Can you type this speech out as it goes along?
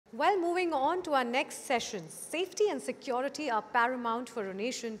Well, moving on to our next session, safety and security are paramount for a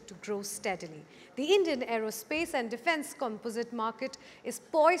nation to grow steadily. The Indian aerospace and defense composite market is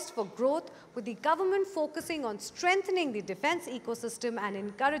poised for growth, with the government focusing on strengthening the defense ecosystem and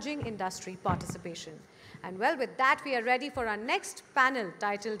encouraging industry participation. And well, with that, we are ready for our next panel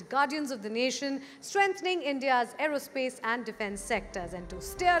titled Guardians of the Nation, Strengthening India's Aerospace and Defense Sectors. And to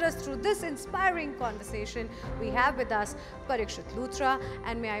steer us through this inspiring conversation, we have with us Parikshit Luthra.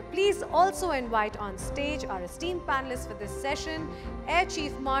 And may I please also invite on stage our esteemed panelists for this session, Air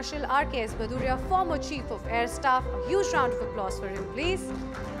Chief Marshal R.K.S. Baduria, former Chief of Air Staff. A huge round of applause for him, please.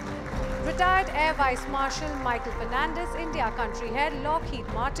 Retired Air Vice Marshal Michael Fernandez, India Country Head,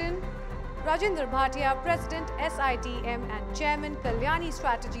 Lockheed Martin. Rajendra Bhatia, President SITM and Chairman Kalyani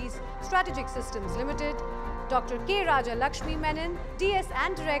Strategic Systems Limited. Dr. K. Raja Lakshmi Menon, DS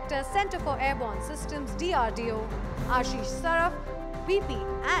and Director, Center for Airborne Systems, DRDO. Ashish Saraf, VP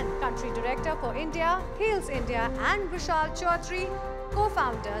and Country Director for India, Hales India, and Vishal Chaudhary,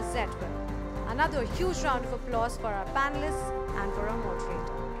 co-founder, Zetwerk. Another huge round of applause for our panelists and for our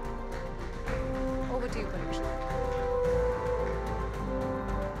moderator. Over to you, Parikshit.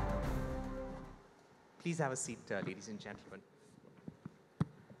 Please have a seat, ladies and gentlemen.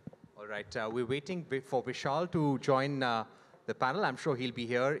 All right, we're waiting for Vishal to join the panel. I'm sure he'll be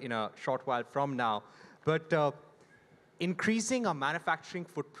here in a short while from now. But increasing our manufacturing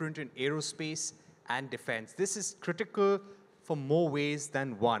footprint in aerospace and defense, this is critical for more ways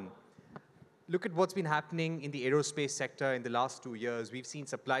than one. Look at what's been happening in the aerospace sector in the last 2 years. We've seen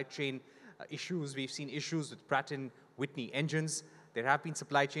supply chain issues. We've seen issues with Pratt & Whitney engines. There have been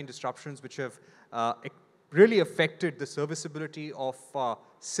supply chain disruptions which have really affected the serviceability of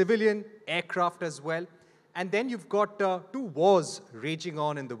civilian aircraft as well. And then you've got two wars raging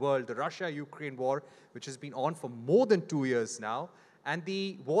on in the world, the Russia-Ukraine war, which has been on for more than 2 years now, and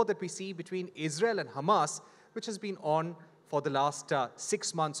the war that we see between Israel and Hamas, which has been on for the last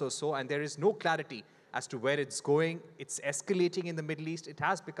 6 months or so, and there is no clarity as to where it's going. It's escalating in the Middle East. It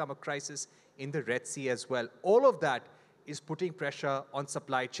has become a crisis in the Red Sea as well. All of that is putting pressure on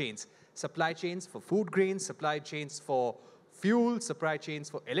supply chains. Supply chains for food grains, supply chains for fuel, supply chains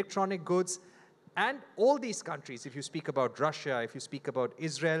for electronic goods. And all these countries, if you speak about Russia, if you speak about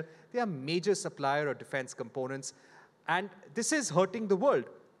Israel, they are major supplier of defense components. And this is hurting the world.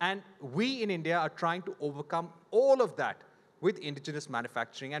 And we in India are trying to overcome all of that with indigenous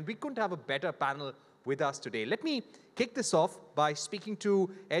manufacturing. And we couldn't have a better panel with us today. Let me kick this off by speaking to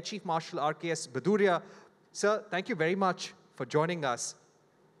Air Chief Marshal R.K.S. Baduria. Sir, thank you very much for joining us.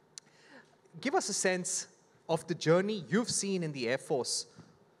 Give us a sense of the journey you've seen in the Air Force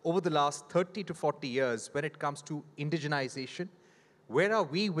over the last 30 to 40 years when it comes to indigenization. Where are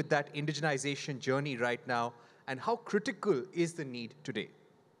we with that indigenization journey right now, and how critical is the need today?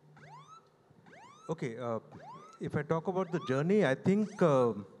 Okay, if I talk about the journey, I think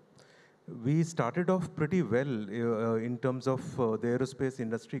we started off pretty well in terms of the aerospace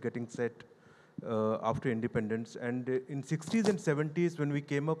industry getting set after independence. And in 60s and 70s, when we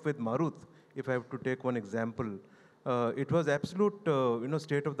came up with Maruth, if I have to take one example, it was absolute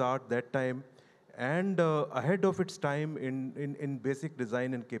state of the art that time, and ahead of its time in basic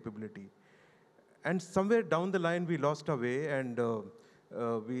design and capability. And somewhere down the line, we lost our way, and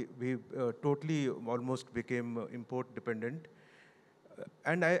we totally almost became import dependent.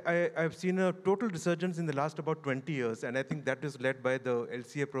 And I've seen a total resurgence in the last about 20 years, and I think that is led by the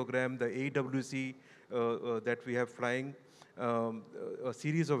LCA program, the AWC that we have flying, a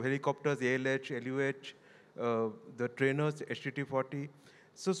series of helicopters, ALH, LUH, the trainers, HTT-40.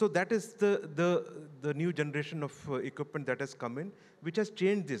 So that is the new generation of equipment that has come in, which has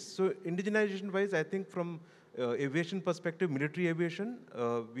changed this. So indigenization-wise, I think from aviation perspective, military aviation,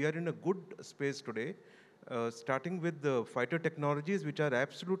 we are in a good space today. Starting with the fighter technologies, which are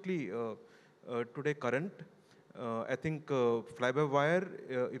absolutely today current. I think fly-by-wire,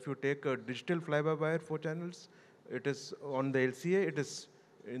 if you take a digital fly-by-wire 4 channels, it is on the LCA, it is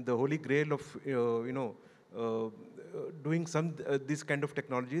in the holy grail of doing some these kind of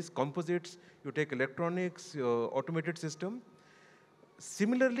technologies. Composites, you take electronics, automated system.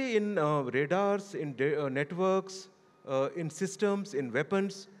 Similarly, in radars, in networks, in systems, in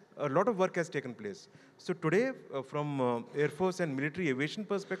weapons, a lot of work has taken place. So today, from Air Force and military aviation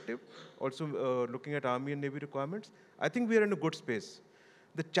perspective, also looking at Army and Navy requirements, I think we are in a good space.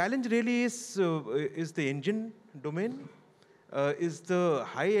 The challenge really is the engine domain, is the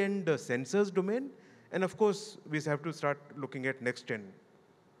high-end sensors domain, and of course, we have to start looking at next gen.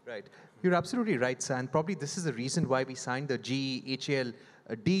 Right. You're absolutely right, sir, and probably this is the reason why we signed the GE-HAL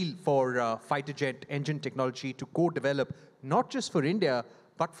deal for fighter jet engine technology to co-develop, not just for India,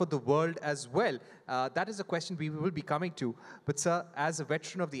 but for the world as well? That is a question we will be coming to. But sir, as a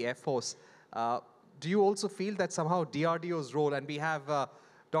veteran of the Air Force, do you also feel that somehow DRDO's role, and we have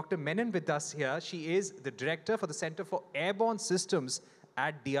Dr. Menon with us here. She is the director for the Center for Airborne Systems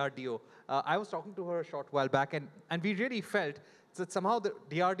at DRDO. I was talking to her a short while back, and we really felt that somehow the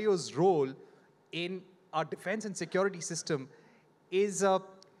DRDO's role in our defense and security system is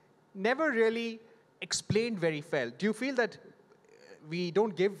never really explained very well. Do you feel that we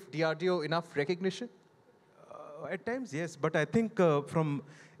don't give DRDO enough recognition? At times, yes, but I think from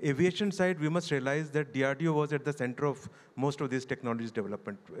aviation side, we must realize that DRDO was at the center of most of this technologies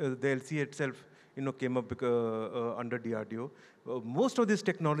development. The LCA itself, came up under DRDO. Most of this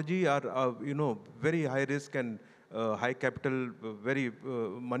technology are, very high risk and high capital, very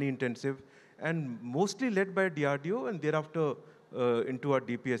money intensive, and mostly led by DRDO and thereafter into our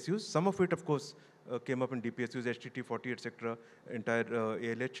DPSUs. Some of it, of course, came up in DPSUs, HTT-40, etc., entire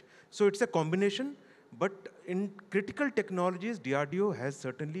ALH. So it's a combination. But in critical technologies, DRDO has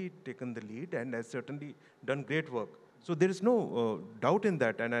certainly taken the lead and has certainly done great work. So there is no doubt in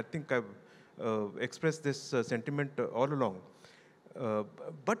that, and I think I've expressed this sentiment all along.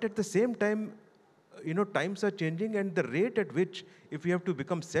 But at the same time, times are changing, and the rate at which, if we have to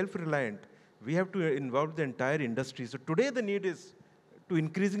become self-reliant, we have to involve the entire industry. So today the need is to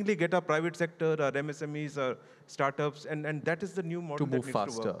increasingly get our private sector, our MSMEs, our startups, and that is the new model to move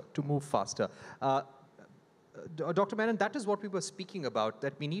faster. To move faster. Dr. Menon, that is what we were speaking about,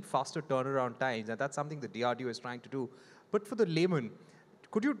 that we need faster turnaround times, and that's something the DRDO is trying to do. But for the layman,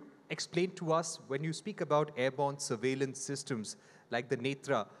 could you explain to us, when you speak about airborne surveillance systems like the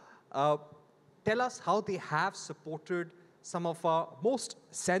Netra, tell us how they have supported some of our most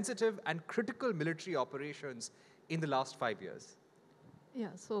sensitive and critical military operations in the last 5 years? Yeah,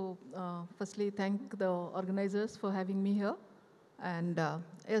 so firstly, thank the organizers for having me here. And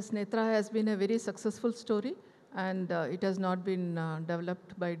yes, Netra has been a very successful story, and it has not been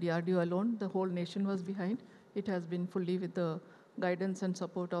developed by DRDO alone. The whole nation was behind. It has been fully with the guidance and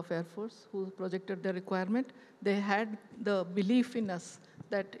support of Air Force, who projected the requirement. They had the belief in us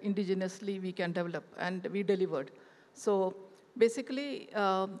that indigenously we can develop, and we delivered. So basically,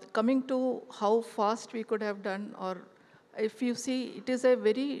 coming to how fast we could have done, or if you see, it is a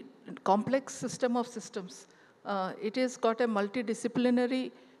very complex system of systems. It has got a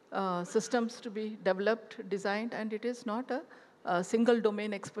multidisciplinary systems to be developed, designed, and it is not a single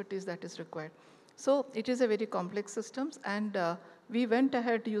domain expertise that is required. So it is a very complex systems, and we went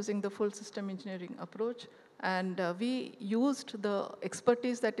ahead using the full system engineering approach, and we used the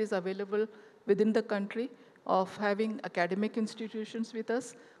expertise that is available within the country of having academic institutions with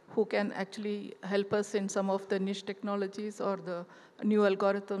us who can actually help us in some of the niche technologies or the new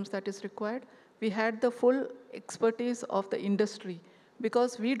algorithms that is required. We had the full expertise of the industry,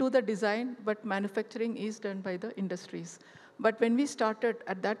 because we do the design, but manufacturing is done by the industries. But when we started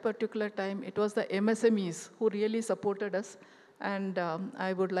at that particular time, it was the MSMEs who really supported us. And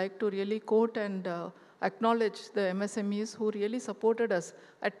I would like to really quote and acknowledge the MSMEs who really supported us.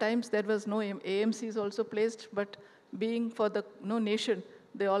 At times, there was no AMCs also placed, but being for the nation,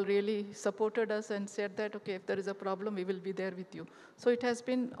 they all really supported us and said that, okay, if there is a problem, we will be there with you. So it has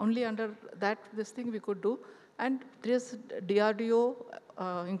been only under that, this thing we could do. And there is DRDO,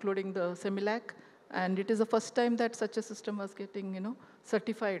 including the CEMILAC, and it is the first time that such a system was getting,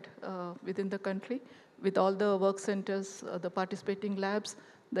 certified within the country, with all the work centers, the participating labs,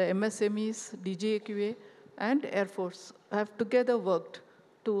 the MSMEs, DGAQA, and Air Force have together worked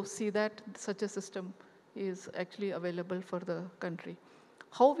to see that such a system is actually available for the country.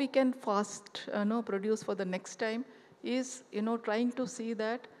 How we can fast produce for the next time is trying to see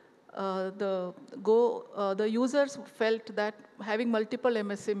that the users felt that having multiple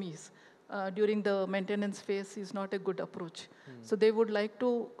MSMEs during the maintenance phase is not a good approach. So they would like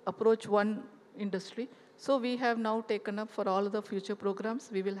to approach one industry. So we have now taken up for all the future programs,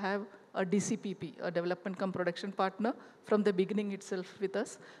 we will have a DCPP, a development cum production partner, from the beginning itself with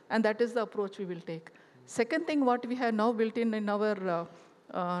us. And that is the approach we will take. Second thing, what we have now built in our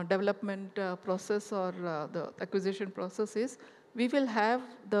development process or the acquisition process is, we will have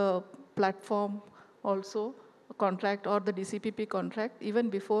the platform also contract or the DCPP contract even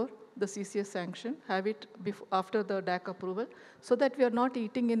before the CCS sanction, have it after the DAC approval, so that we are not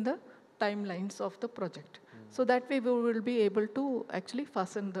eating in the timelines of the project. So that way we will be able to actually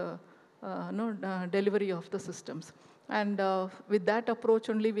fasten the delivery of the systems. And with that approach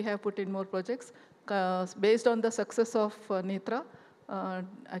only, we have put in more projects. Based on the success of Netra,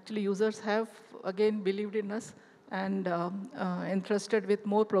 actually users have again believed in us and entrusted with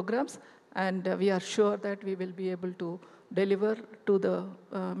more programs, and we are sure that we will be able to deliver to the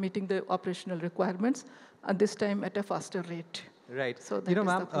meeting the operational requirements, and this time at a faster rate. Right. So that you know, is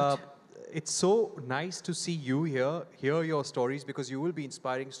the ma'am, approach. it's so nice to see you here, hear your stories, because you will be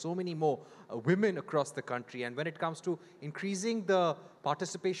inspiring so many more women across the country. And when it comes to increasing the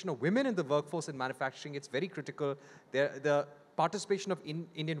participation of women in the workforce in manufacturing, it's very critical. The participation of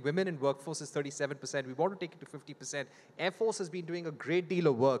Indian women in workforce is 37%. We want to take it to 50%. Air Force has been doing a great deal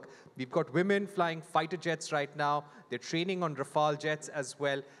of work. We've got women flying fighter jets right now. They're training on Rafale jets as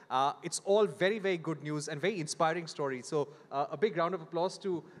well. It's all very, very good news and very inspiring stories. So a big round of applause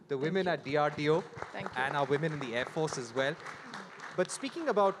to the women at DRDO and our women in the Air Force as well. But speaking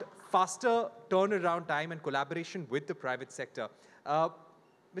about faster turnaround time and collaboration with the private sector,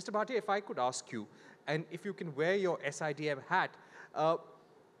 Mr. Bhatia, if I could ask you, and if you can wear your SIDM hat,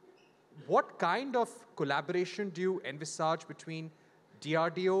 what kind of collaboration do you envisage between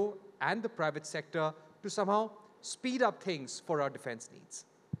DRDO and the private sector to somehow speed up things for our defense needs?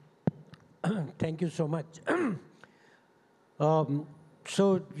 Thank you so much.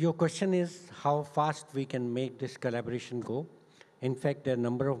 So your question is how fast we can make this collaboration go. In fact, there are a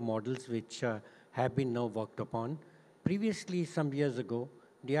number of models which have been now worked upon. Previously, some years ago,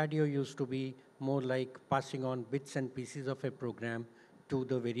 DRDO used to be more like passing on bits and pieces of a program to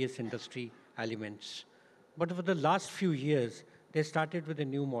the various industry elements. But over the last few years, they started with a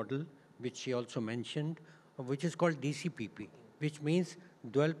new model, which she also mentioned, which is called DCPP, which means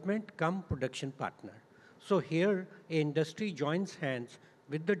Development Cum Production Partner. So here, an industry joins hands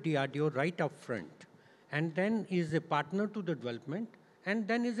with the DRDO right up front, and then is a partner to the development, and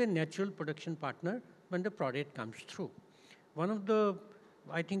then is a natural production partner when the product comes through. One of the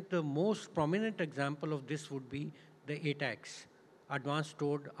I think the most prominent example of this would be the ATACS, Advanced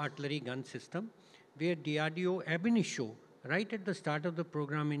Towed Artillery Gun System, where DRDO ab initio, right at the start of the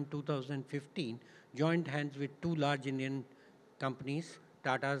program in 2015, joined hands with two large Indian companies,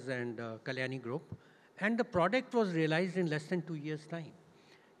 Tata's and Kalyani Group, and the product was realized in less than 2 years' time.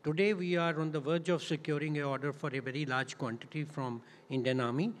 Today, we are on the verge of securing an order for a very large quantity from Indian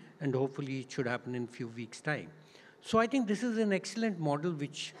Army, and hopefully it should happen in a few weeks' time. So I think this is an excellent model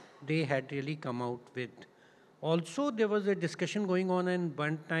which they had really come out with. Also, there was a discussion going on in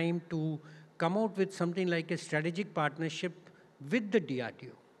one time to come out with something like a strategic partnership with the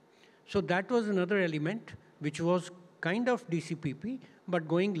DRDO. So that was another element which was kind of DCPP, but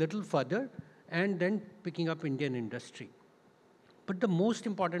going little further and then picking up Indian industry. But the most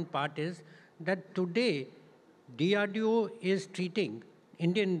important part is that today, DRDO is treating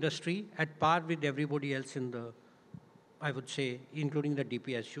Indian industry at par with everybody else in the I would say, including the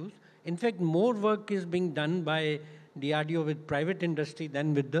DPSUs. In fact, more work is being done by DRDO with private industry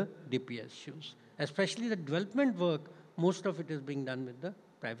than with the DPSUs. Especially the development work, most of it is being done with the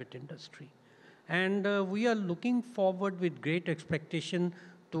private industry. And we are looking forward with great expectation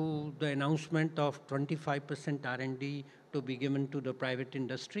to the announcement of 25% R&D to be given to the private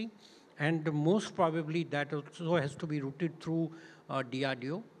industry. And most probably that also has to be routed through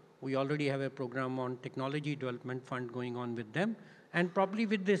DRDO. We already have a program on technology development fund going on with them. And probably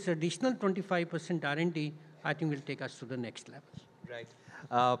with this additional 25% R&D, I think will take us to the next level.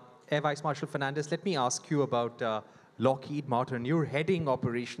 Right. Air Vice Marshal Fernandez, let me ask you about Lockheed Martin. You're heading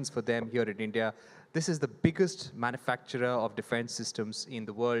operations for them here in India. This is the biggest manufacturer of defense systems in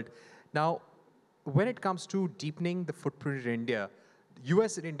the world. Now, when it comes to deepening the footprint in India,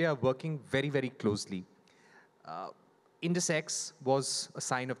 US and India are working very, very closely. IndusX was a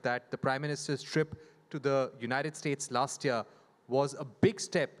sign of that. The Prime Minister's trip to the United States last year was a big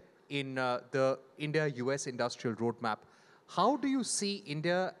step in the India-US industrial roadmap. How do you see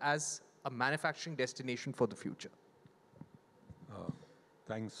India as a manufacturing destination for the future?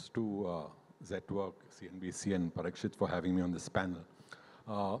 Thanks to Zetwerk, CNBC, and Parikshit for having me on this panel.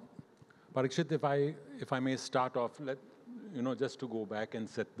 Parikshit, if I may start off, just to go back and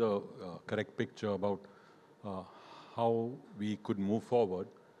set the correct picture about how we could move forward.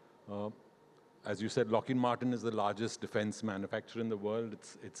 As you said, Lockheed Martin is the largest defense manufacturer in the world.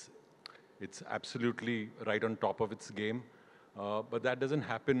 It's absolutely right on top of its game. But that doesn't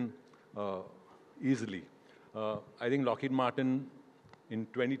happen easily. I think Lockheed Martin in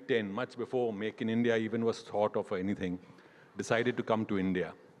 2010, much before Make in India even was thought of or anything, decided to come to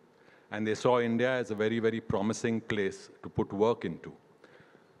India. And they saw India as a very, very promising place to put work into.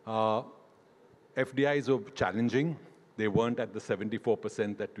 FDIs were challenging. They weren't at the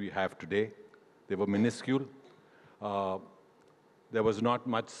 74% that we have today. They were minuscule. There was not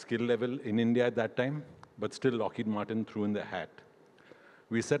much skill level in India at that time, but still Lockheed Martin threw in the hat.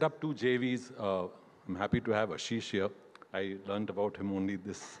 We set up 2 JVs. I'm happy to have Ashish here. I learned about him only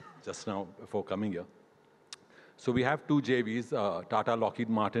just now before coming here. So we have two JVs, Tata Lockheed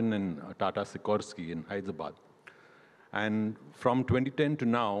Martin and Tata Sikorsky in Hyderabad. And from 2010 to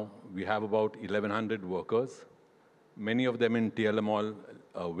now, we have about 1,100 workers, many of them in TLM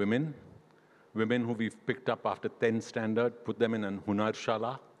women who we've picked up after 10 standard, put them in an Hunar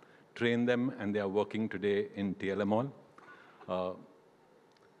Shala, train them, and they are working today in TLM.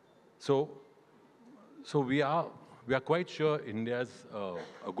 So we are quite sure India's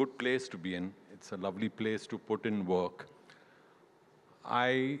a good place to be in. It's a lovely place to put in work.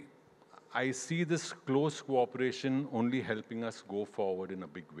 I see this close cooperation only helping us go forward in a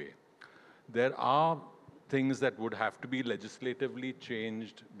big way. There are things that would have to be legislatively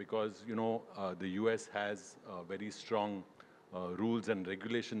changed because, the US has very strong rules and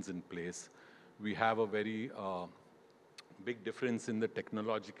regulations in place. We have a very big difference in the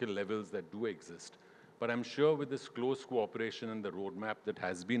technological levels that do exist. But I'm sure with this close cooperation and the roadmap that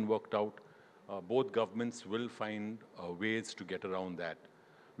has been worked out, both governments will find ways to get around that.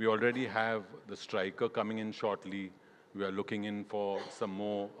 We already have the Striker coming in shortly. We are looking in for some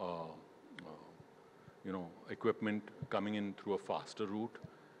more equipment coming in through a faster route.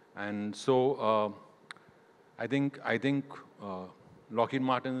 And so I think Lockheed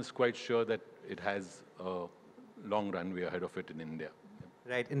Martin is quite sure that it has a long runway ahead of it in India.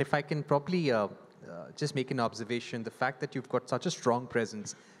 Right, and if I can probably just make an observation, the fact that you've got such a strong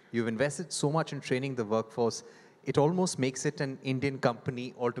presence, you've invested so much in training the workforce, it almost makes it an Indian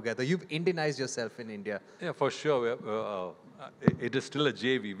company altogether. You've Indianized yourself in India. Yeah, for sure. It is still a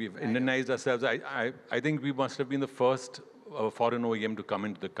JV. We've Indianized ourselves. I think we must have been the first foreign OEM to come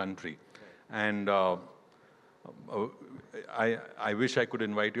into the country. And I wish I could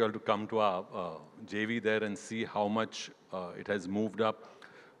invite you all to come to our JV there and see how much it has moved up.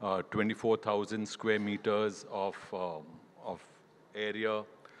 24,000 square meters of area,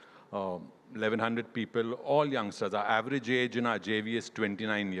 1,100 people, all youngsters. Our average age in our JV is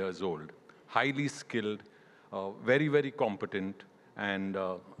 29 years old. Highly skilled, very, very competent, and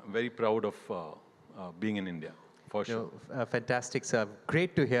very proud of being in India, for sure. Fantastic, sir.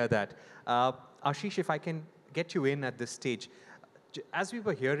 Great to hear that. Ashish, if I can get you in at this stage. As we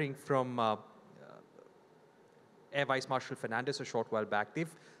were hearing from Air Vice Marshal Fernandez a short while back,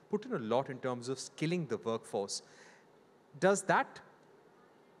 they've put in a lot in terms of skilling the workforce. Does that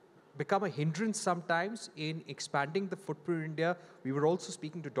become a hindrance sometimes in expanding the footprint in India? We were also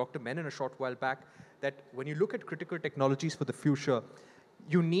speaking to Dr. Menon a short while back that when you look at critical technologies for the future,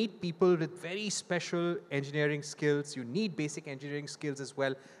 you need people with very special engineering skills, you need basic engineering skills as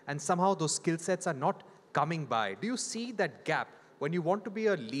well, and somehow those skill sets are not coming by. Do you see that gap? When you want to be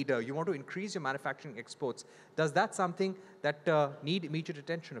a leader, you want to increase your manufacturing exports, does that something that need immediate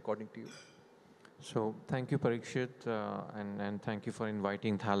attention according to you? So thank you, Parikshit, and thank you for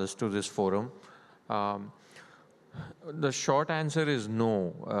inviting Thales to this forum. The short answer is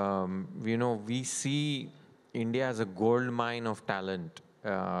no. We see India as a gold mine of talent.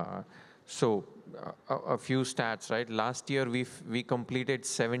 A few stats, right? Last year, we completed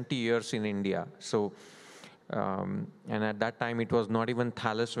 70 years in India. So, and at that time, it was not even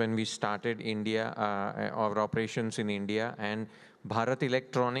Thales when we started India, our operations in India, and Bharat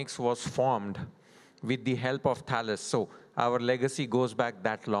Electronics was formed with the help of Thales. So our legacy goes back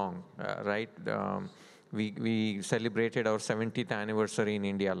that long, right? We celebrated our 70th anniversary in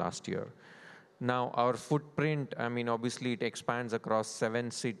India last year. Now, our footprint, obviously it expands across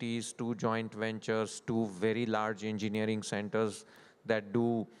 7 cities, 2 joint ventures, 2 very large engineering centers that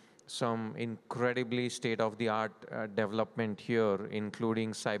do some incredibly state-of-the-art development here,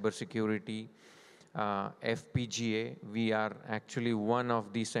 including cybersecurity, FPGA. We are actually one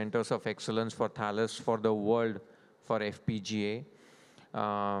of the centers of excellence for Thales for the world for FPGA.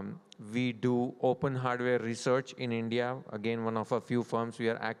 We do open hardware research in India. Again, one of a few firms. We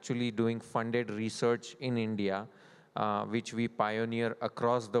are actually doing funded research in India, which we pioneer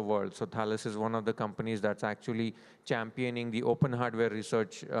across the world. So Thales is one of the companies that's actually championing the open hardware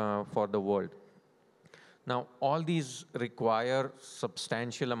research for the world. Now, all these require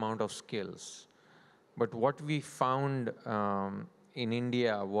substantial amount of skills. But what we found in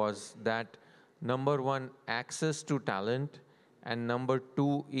India was that, number one, access to talent, and number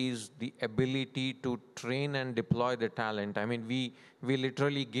 2 is the ability to train and deploy the talent. We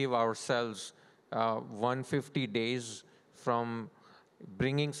literally give ourselves 150 days from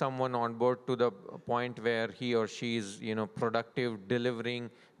bringing someone on board to the point where he or she is, productive, delivering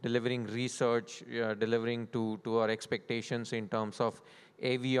research, delivering to our expectations in terms of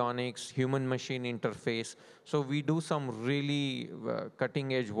avionics, human-machine interface. So we do some really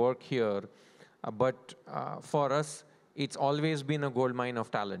cutting-edge work here. But for us, it's always been a gold mine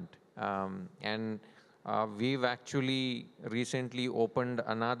of talent. And We've actually recently opened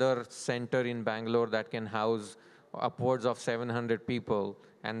another center in Bangalore that can house upwards of 700 people,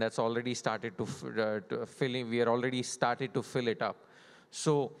 and that's already started to fill in. We are already started to fill it up.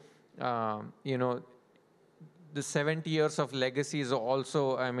 So, you know, the 70 years of legacy is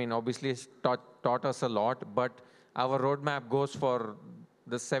also, I mean, obviously it's taught us a lot, but our roadmap goes for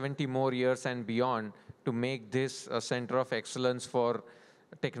the 70 more years and beyond to make this a center of excellence for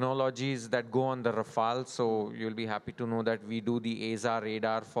technologies that go on the Rafale. So you'll be happy to know that we do the ASA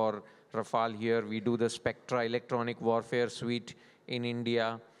radar for Rafale here. We do the Spectra electronic warfare suite in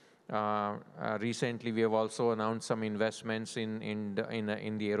India. Recently, we have also announced some investments in the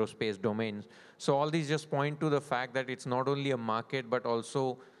aerospace domains. So all these just point to the fact that it's not only a market, but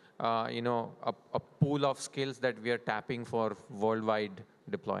also you know, a pool of skills that we are tapping for worldwide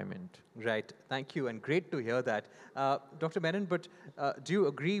deployment. Right. Thank you, and great to hear that. Dr. Menon, but do you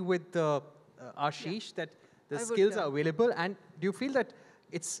agree with Ashish that the skills are available, and do you feel that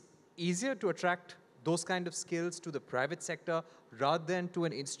it's easier to attract those kind of skills to the private sector rather than to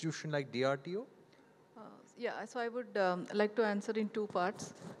an institution like DRDO? Yeah, so I would like to answer in two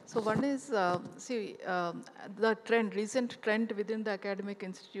parts. So one is, the trend, recent trend within the academic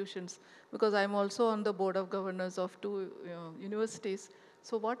institutions, because I'm also on the board of governors of two universities.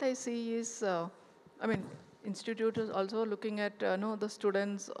 So what I see is, I mean, institute is also looking at the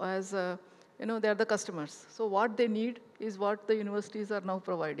students as, they're the customers. So what they need is what the universities are now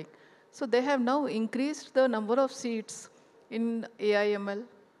providing. So they have now increased the number of seats in AI/ML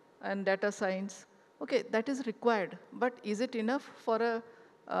and data science. Okay, that is required, but is it enough for a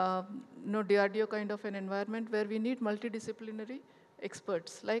DRDO kind of an environment where we need multidisciplinary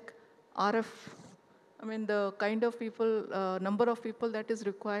experts like RF? I mean, the kind of people, number of people that is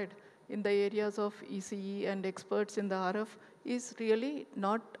required in the areas of ECE and experts in the RF is really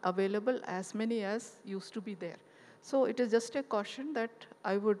not available as many as used to be there. So it is just a caution that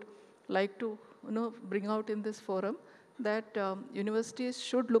I would like to bring out in this forum, that universities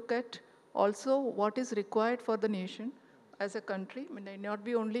should look at also what is required for the nation as a country. I mean, it may not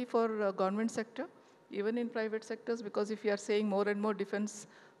be only for government sector, even in private sectors, because if you are saying more and more defense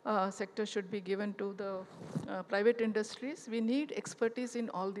sector should be given to the private industries, we need expertise in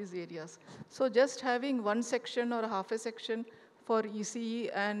all these areas. So just having one section or half a section for ECE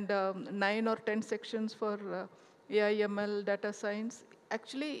and 9 or 10 sections for AI/ML data science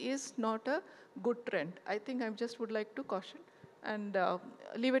actually is not a good trend. I think I just would like to caution and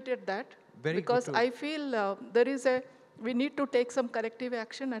leave it at that. Because I feel we need to take some corrective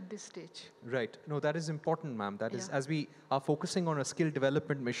action at this stage. Right. No, that is important, ma'am. That is, as we are focusing on a skill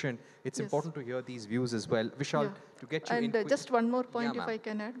development mission, it's important to hear these views as well. Vishal, to get you in. And just one more point, if I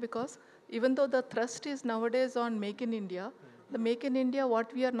can add, because even though the thrust is nowadays on Make in India, the Make in India,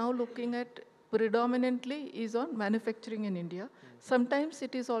 what we are now looking at predominantly is on manufacturing in India. Sometimes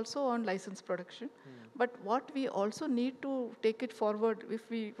it is also on license production. But what we also need to take it forward if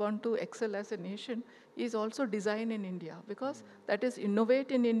we want to excel as a nation is also design in India, because that is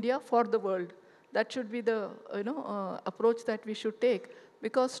innovate in India for the world. That should be the approach that we should take.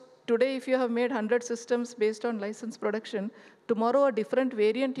 Because today, if you have made 100 systems based on license production, tomorrow a different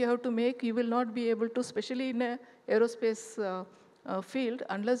variant you have to make, you will not be able to, especially in a aerospace field,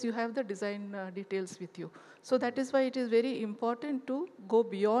 unless you have the design details with you. So that is why it is very important to go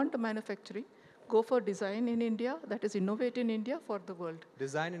beyond manufacturing. Go for design in India, that is innovate in India for the world.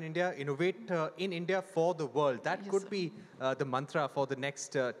 Design in India, innovate in India for the world. That could be the mantra for the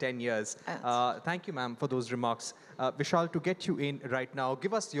next 10 years. Thank you, ma'am, for those remarks. Vishal, to get you in right now,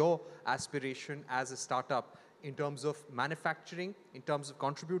 give us your aspiration as a startup in terms of manufacturing, in terms of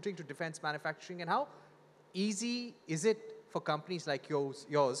contributing to defense manufacturing, and how easy is it for companies like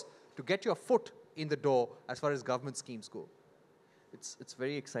yours to get your foot in the door as far as government schemes go? It's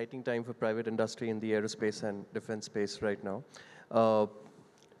very exciting time for private industry in the aerospace and defense space right now.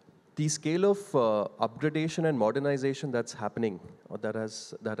 The scale of upgradation and modernization that's happening, or that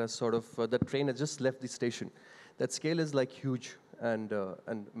has sort of, the train has just left the station. That scale is like huge and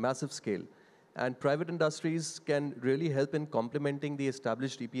massive scale. And private industries can really help in complementing the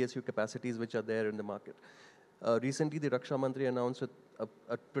established DPSU capacities which are there in the market. Recently, the Raksha Mantri announced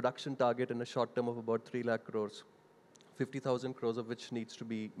a production target in a short term of about 3 lakh crores. 50,000 crores of which needs to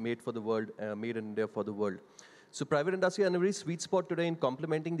be made for the world, made in India for the world. So private industry are in a very sweet spot today in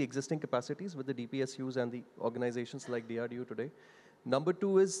complementing the existing capacities with the DPSUs and the organizations like DRDO today. Number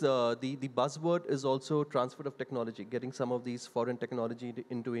two is the buzzword is also transfer of technology, getting some of these foreign technology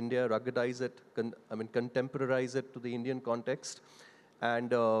into India, ruggedize it, contemporize it to the Indian context,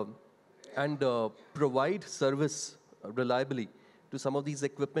 and provide service reliably to some of these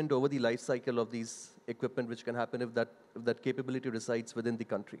equipment over the life cycle of these equipment which can happen if that capability resides within the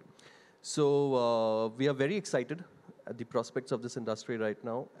country. So we are very excited at the prospects of this industry right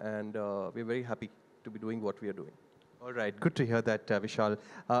now, and we're very happy to be doing what we are doing. All right, good to hear that, Vishal.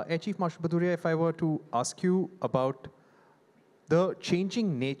 Air Chief Marshal Bhaduria, if I were to ask you about the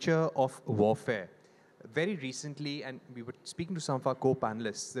changing nature of warfare. Very recently, and we were speaking to some of our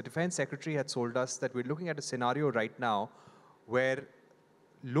co-panelists, the Defense Secretary had told us that we're looking at a scenario right now where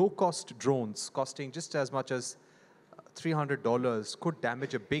low-cost drones costing just as much as $300 could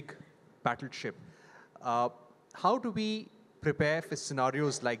damage a big battleship. How do we prepare for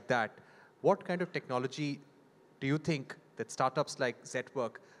scenarios like that? What kind of technology do you think that startups like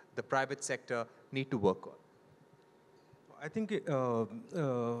Zetwerk, the private sector, need to work on? I think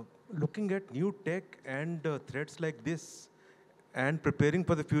looking at new tech and threats like this and preparing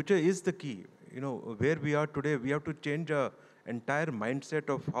for the future is the key. You know, where we are today, we have to change our entire mindset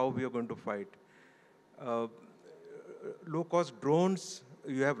of how we are going to fight. Low-cost drones,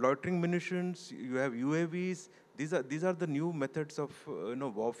 you have loitering munitions, you have UAVs. These are the new methods of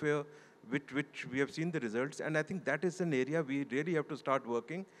warfare, which we have seen the results. And I think that is an area we really have to start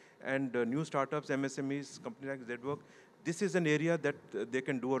working. And new startups, MSMEs, companies like Zetwerk, this is an area that they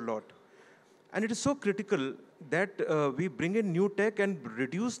can do a lot. And it is so critical that we bring in new tech and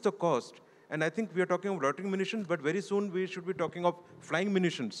reduce the cost. And I think we are talking of loitering munitions, but very soon we should be talking of flying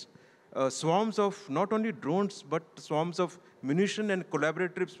munitions. Swarms of not only drones, but swarms of munition and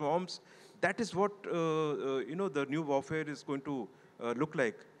collaborative swarms. That is what the new warfare is going to look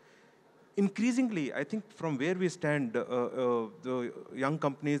like. Increasingly, I think from where we stand, the young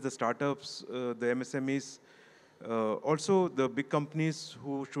companies, the startups, the MSMEs, also the big companies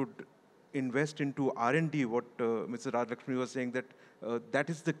who should invest into R&D, what Mr. Rajlakshmi was saying, that that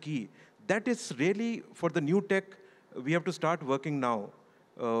is the key. That is really, for the new tech, we have to start working now.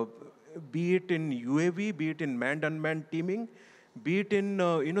 Be it in UAV, be it in manned-unmanned teaming, be it in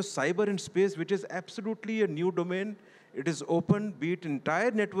cyber and space, which is absolutely a new domain. It is open, be it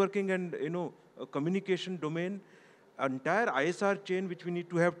entire networking and a communication domain, entire ISR chain, which we need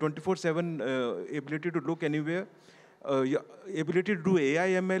to have 24/7 ability to look anywhere, ability to do AI,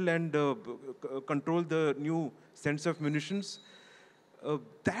 ML, and control the new sense of munitions.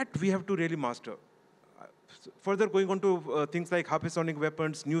 That we have to really master. Further going on to things like hypersonic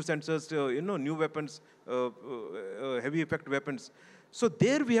weapons, new sensors, new weapons, heavy effect weapons. So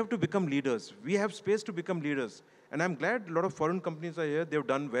there we have to become leaders. We have space to become leaders. And I'm glad a lot of foreign companies are here. They've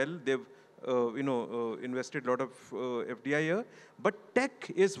done well. They've invested a lot of FDI here. But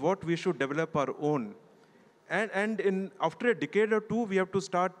tech is what we should develop our own. And after a decade or two, we have to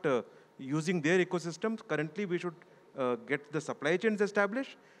start using their ecosystems. Currently, we should get the supply chains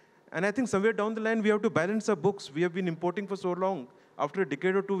established. And I think somewhere down the line, we have to balance our books. We have been importing for so long. After a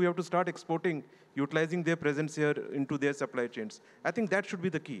decade or two, we have to start exporting, utilizing their presence here into their supply chains. I think that should be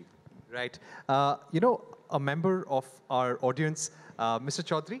the key. Right. A member of our audience, Mr.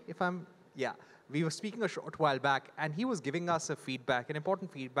 Chaudhary, we were speaking a short while back, and he was giving us a feedback, an important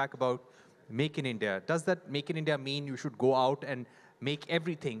feedback about Make in India. Does that Make in India mean you should go out and make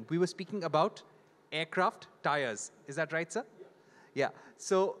everything? We were speaking about aircraft tires. Is that right, sir? Yeah.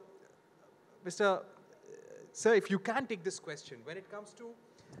 So, Sir, if you can take this question, when it comes to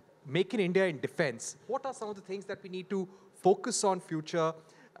Make in India in defense, what are some of the things that we need to focus on future?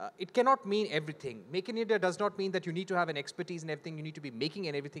 It cannot mean everything. Make in India does not mean that you need to have an expertise in everything. You need to be making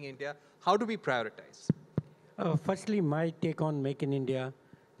and everything in India. How do we prioritize? Firstly, my take on Make in India,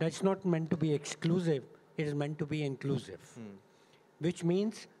 that's not meant to be exclusive. It is meant to be inclusive, which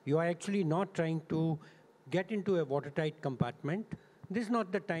means you are actually not trying to get into a watertight compartment. This is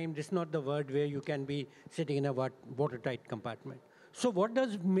not the time, this is not the word where you can be sitting in a watertight compartment. So what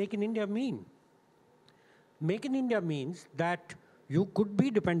does Make in India mean? Make in India means that you could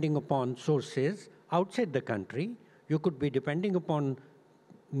be depending upon sources outside the country. You could be depending upon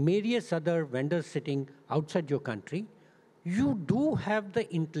various other vendors sitting outside your country. You do have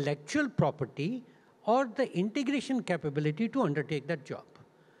the intellectual property or the integration capability to undertake that job.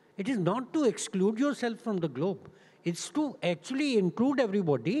 It is not to exclude yourself from the globe. It's to actually include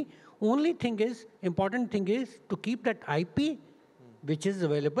everybody. Important thing is to keep that IP, which is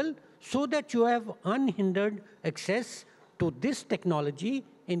available, so that you have unhindered access to this technology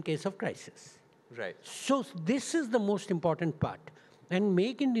in case of crisis. Right. So this is the most important part. And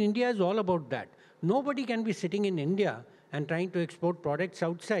Make in India is all about that. Nobody can be sitting in India and trying to export products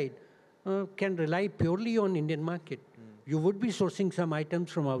outside, can rely purely on Indian market. You would be sourcing some items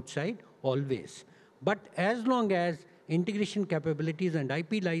from outside, always. But as long as integration capabilities and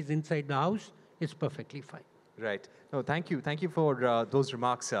IP lies inside the house, it's perfectly fine. Right. No, thank you. Thank you for those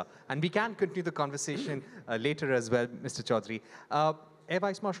remarks. And we can continue the conversation later as well, Mr. Chaudhary. Air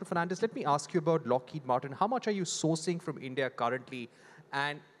Vice Marshal Fernandez, let me ask you about Lockheed Martin. How much are you sourcing from India currently?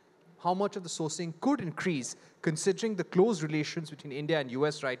 And how much of the sourcing could increase considering the close relations between India and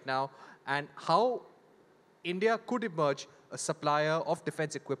US right now? And how India could emerge a supplier of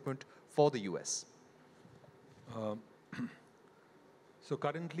defense equipment for the US? So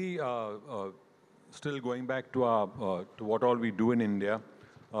currently, still going back to what all we do in India,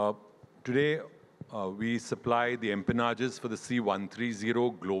 today we supply the empennages for the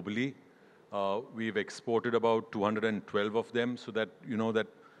C-130 globally. We've exported about 212 of them, so that you know that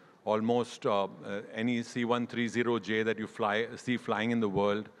almost any C-130J that you see flying in the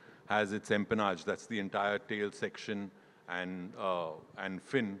world has its empennage. That's the entire tail section and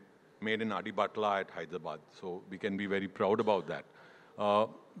fin made in Adipatla at Hyderabad. So we can be very proud about that.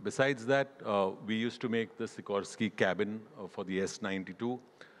 Besides that, we used to make the Sikorsky cabin for the S-92,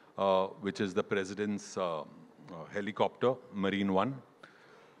 which is the President's helicopter, Marine One.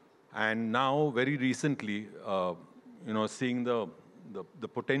 And now, very recently, seeing the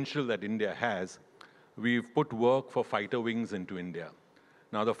potential that India has, we've put work for fighter wings into India.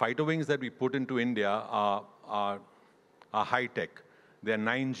 Now, the fighter wings that we put into India are high-tech. They're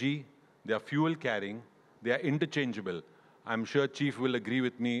 9G, they're fuel-carrying, they are interchangeable. I'm sure Chief will agree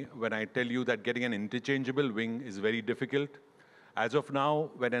with me when I tell you that getting an interchangeable wing is very difficult. As of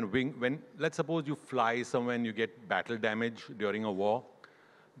now, let's suppose you fly somewhere and you get battle damage during a war,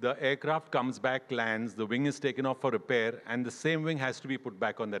 the aircraft comes back, lands, the wing is taken off for repair, and the same wing has to be put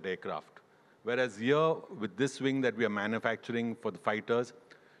back on that aircraft. Whereas here, with this wing that we are manufacturing for the fighters,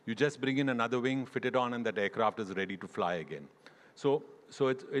 you just bring in another wing, fit it on, and that aircraft is ready to fly again. So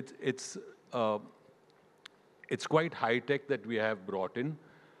it's quite high tech that we have brought in.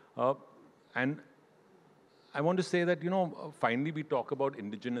 And I want to say that, finally we talk about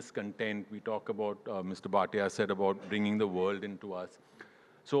indigenous content. We talk about, Mr. Bhatia said about bringing the world into us.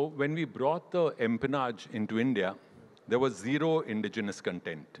 So when we brought the empennage into India, there was zero indigenous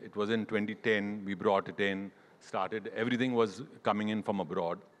content. It was in 2010, we brought it in, everything was coming in from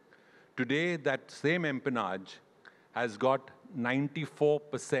abroad. Today, that same empennage has got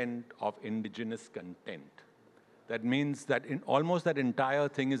 94% of indigenous content. That means that almost that entire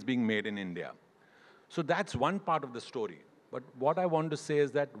thing is being made in India. So that's one part of the story. But what I want to say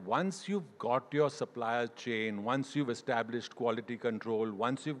is that once you've got your supplier chain, once you've established quality control,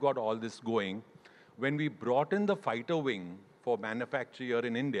 once you've got all this going, when we brought in the fighter wing for manufacture here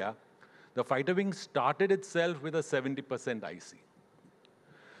in India, the fighter wing started itself with a 70% IC.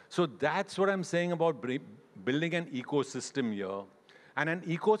 So that's what I'm saying about building an ecosystem here. And an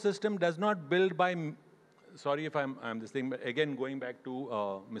ecosystem does not build by, sorry if I'm this thing, but again, going back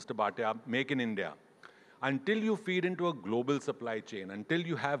to Mr. Bhatia, Make in India. Until you feed into a global supply chain, until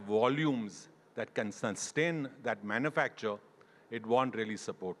you have volumes that can sustain that manufacture, it won't really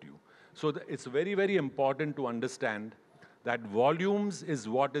support you. So it's very, very important to understand that volumes is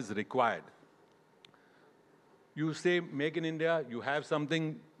what is required. You say Make in India, you have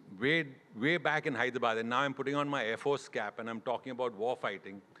something way back in Hyderabad, and now I'm putting on my Air Force cap and I'm talking about war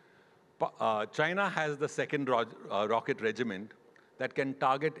fighting. China has the second rocket regiment that can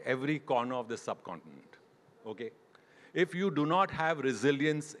target every corner of the subcontinent. Okay? If you do not have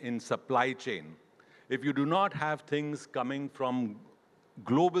resilience in supply chain, if you do not have things coming from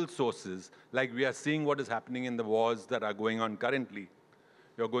global sources, like we are seeing what is happening in the wars that are going on currently,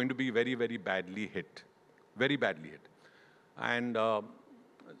 you're going to be very, very badly hit. Very badly hit. And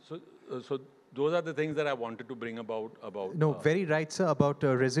so those are the things that I wanted to bring about. No, very right, sir, about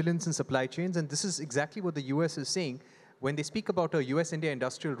resilience in supply chains. And this is exactly what the US is saying. When they speak about a US-India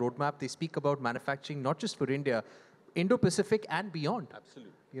industrial roadmap, they speak about manufacturing not just for India, Indo-Pacific and beyond.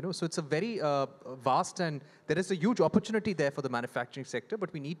 Absolutely. So it's a very vast, and there is a huge opportunity there for the manufacturing sector,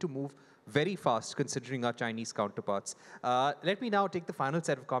 but we need to move very fast considering our Chinese counterparts. Let me now take the final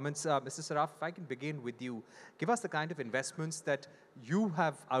set of comments. Mr. Saraf, if I can begin with you. Give us the kind of investments that you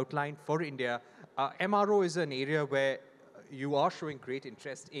have outlined for India. MRO is an area where you are showing great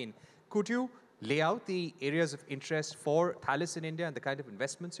interest in. Could you lay out the areas of interest for Thales in India and the kind of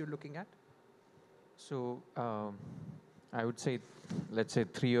investments you're looking at? So I would say, let's say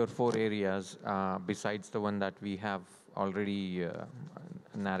 3 or 4 areas besides the one that we have already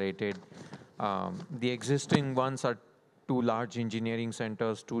narrated. The existing ones are 2 large engineering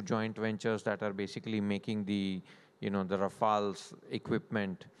centers, 2 joint ventures that are basically making the Rafale's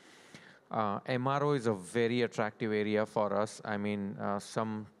equipment. MRO is a very attractive area for us. I mean,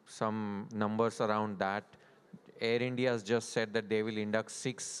 some numbers around that. Air India has just said that they will induct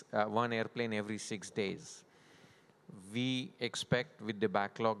 1 airplane every 6 days. we expect with the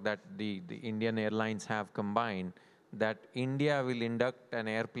backlog that the Indian airlines have combined, that India will induct an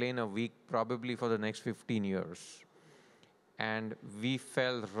airplane a week probably for the next 15 years. And we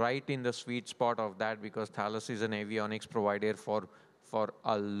fell right in the sweet spot of that because Thales is an avionics provider for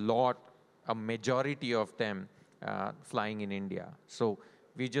a majority of them flying in India. So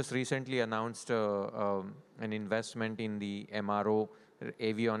we just recently announced an investment in the MRO,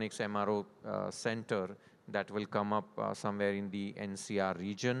 avionics MRO center that will come up somewhere in the NCR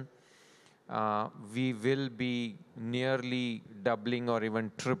region. We will be nearly doubling or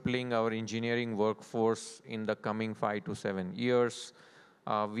even tripling our engineering workforce in the coming 5 to 7 years.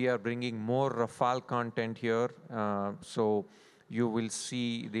 We are bringing more Rafale content here. So you will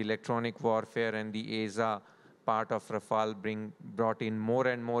see the electronic warfare and the ESA part of Rafale brought in more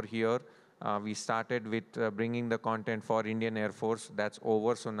and more here. We started with bringing the content for Indian Air Force. That's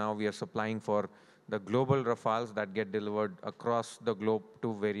over. So now we are supplying for the global Rafales that get delivered across the globe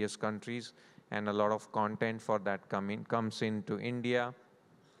to various countries, and a lot of content for that comes into India.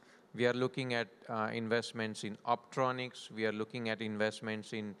 We are looking at investments in optronics. We are looking at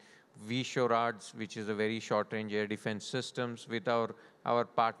investments in VSHORADs, which is a very short-range air defense systems with our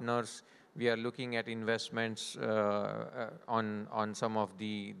partners. We are looking at investments on some of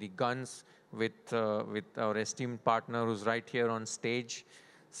the guns with our esteemed partner who's right here on stage.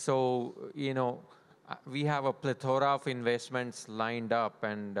 So, you know, we have a plethora of investments lined up,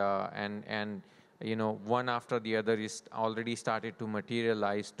 and you know, one after the other is already started to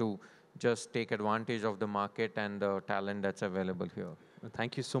materialize to just take advantage of the market and the talent that's available here. Well,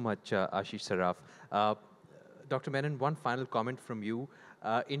 thank you so much, Ashish Saraf. Dr. Menon, one final comment from you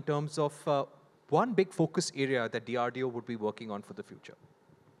in terms of one big focus area that DRDO would be working on for the future.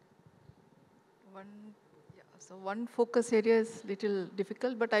 So one focus area is little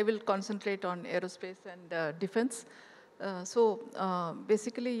difficult, but I will concentrate on aerospace and defense.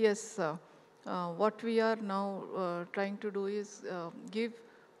 Basically, yes, what we are now trying to do is give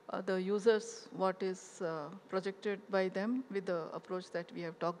the users what is projected by them with the approach that we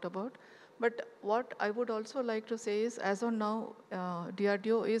have talked about. But what I would also like to say is, as of now,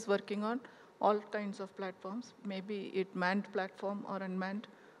 DRDO is working on all kinds of platforms, maybe it manned platform or unmanned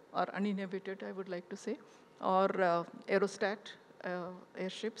or uninhibited, I would like to say, or aerostat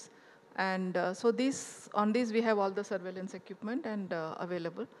airships. And so on these we have all the surveillance equipment and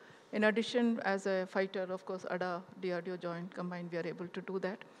available. In addition, as a fighter, of course, ADA, DRDO joint combined, we are able to do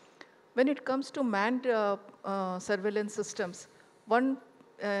that. When it comes to manned surveillance systems, one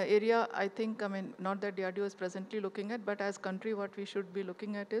area I think, I mean, not that DRDO is presently looking at, but as country what we should be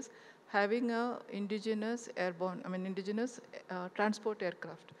looking at is having a indigenous airborne, I mean, indigenous transport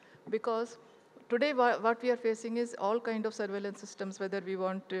aircraft. Because today what we are facing is all kind of surveillance systems, whether we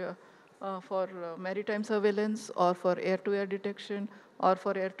want for maritime surveillance or for air-to-air detection or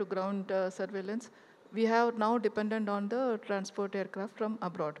for air-to-ground surveillance. We have now dependent on the transport aircraft from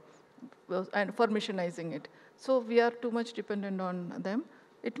abroad and for missionizing it. So we are too much dependent on them.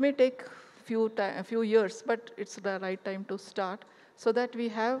 It may take a few years, but it's the right time to start so that we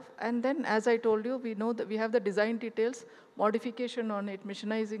have, and then as I told you, we know that we have the design details, modification on it,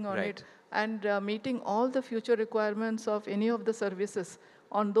 missionizing on it, and meeting all the future requirements of any of the services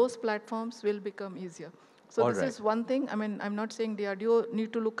on those platforms will become easier. So this is one thing. I mean, I'm not saying DRDO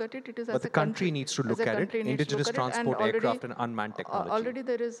need to look at it. It is as a country. But the country needs to look at it. Indigenous transport aircraft and unmanned technology. Already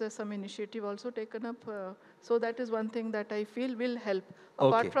there is some initiative also taken up. So that is one thing that I feel will help. Okay.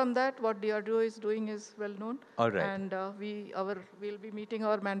 Apart from that, what DRDO is doing is well known. All right. And we'll be meeting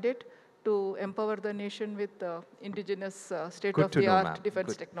our mandate to empower the nation with indigenous state-of-the-art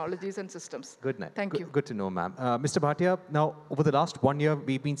defense technologies and systems. Good night. Thank you. Good to know, ma'am. Mr. Bhatia, now over the last 1 year,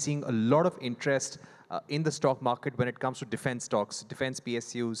 we've been seeing a lot of interest in the stock market when it comes to defense stocks, defense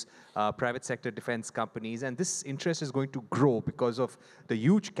PSUs, private sector defense companies. And this interest is going to grow because of the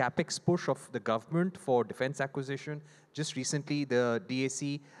huge capex push of the government for defense acquisition. Just recently, the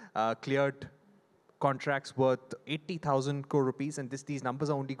DAC cleared contracts worth 80,000 crore rupees, and these numbers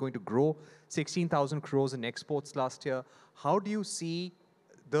are only going to grow. 16,000 crores in exports last year. How do you see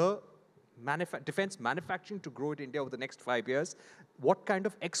the defense manufacturing to grow in India over the next 5 years? What kind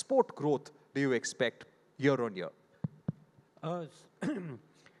of export growth do you expect year on year?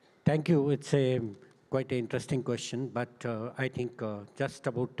 Thank you. It's quite an interesting question, but I think just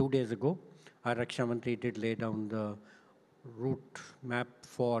about 2 days ago, our Raksha Mantri did lay down the route map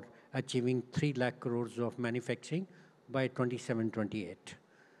for achieving 3 lakh crores of manufacturing by 27-28.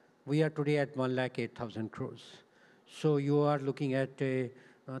 We are today at 1,08,000 crores. So you are looking at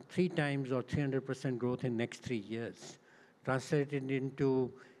 3 times or 300% growth in next 3 years. Translated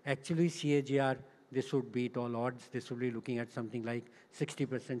into actually CAGR this would beat all odds. This would be looking at something like 60%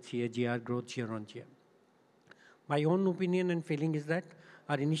 CAGR growth year on year. My own opinion and feeling is that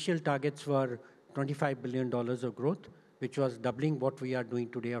our initial targets were $25 billion of growth, which was doubling what we are doing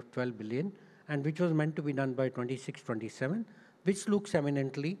today of 12 billion, and which was meant to be done by 26, 27, which looks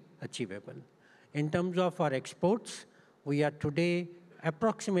eminently achievable. In terms of our exports, we are today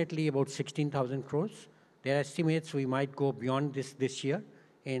approximately about 16,000 crores. There are estimates we might go beyond this year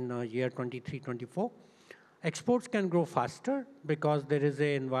in year 23, 24. Exports can grow faster because there is an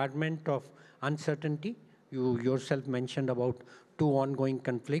environment of uncertainty. You yourself mentioned about 2 ongoing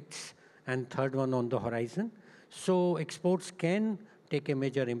conflicts and third one on the horizon. So exports can take a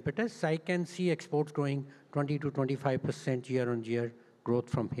major impetus. I can see exports growing 20 to 25% year on year growth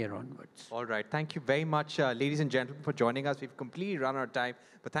from here onwards. All right. Thank you very much, ladies and gentlemen, for joining us. We've completely run out of time,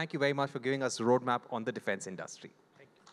 but thank you very much for giving us a roadmap on the defense industry.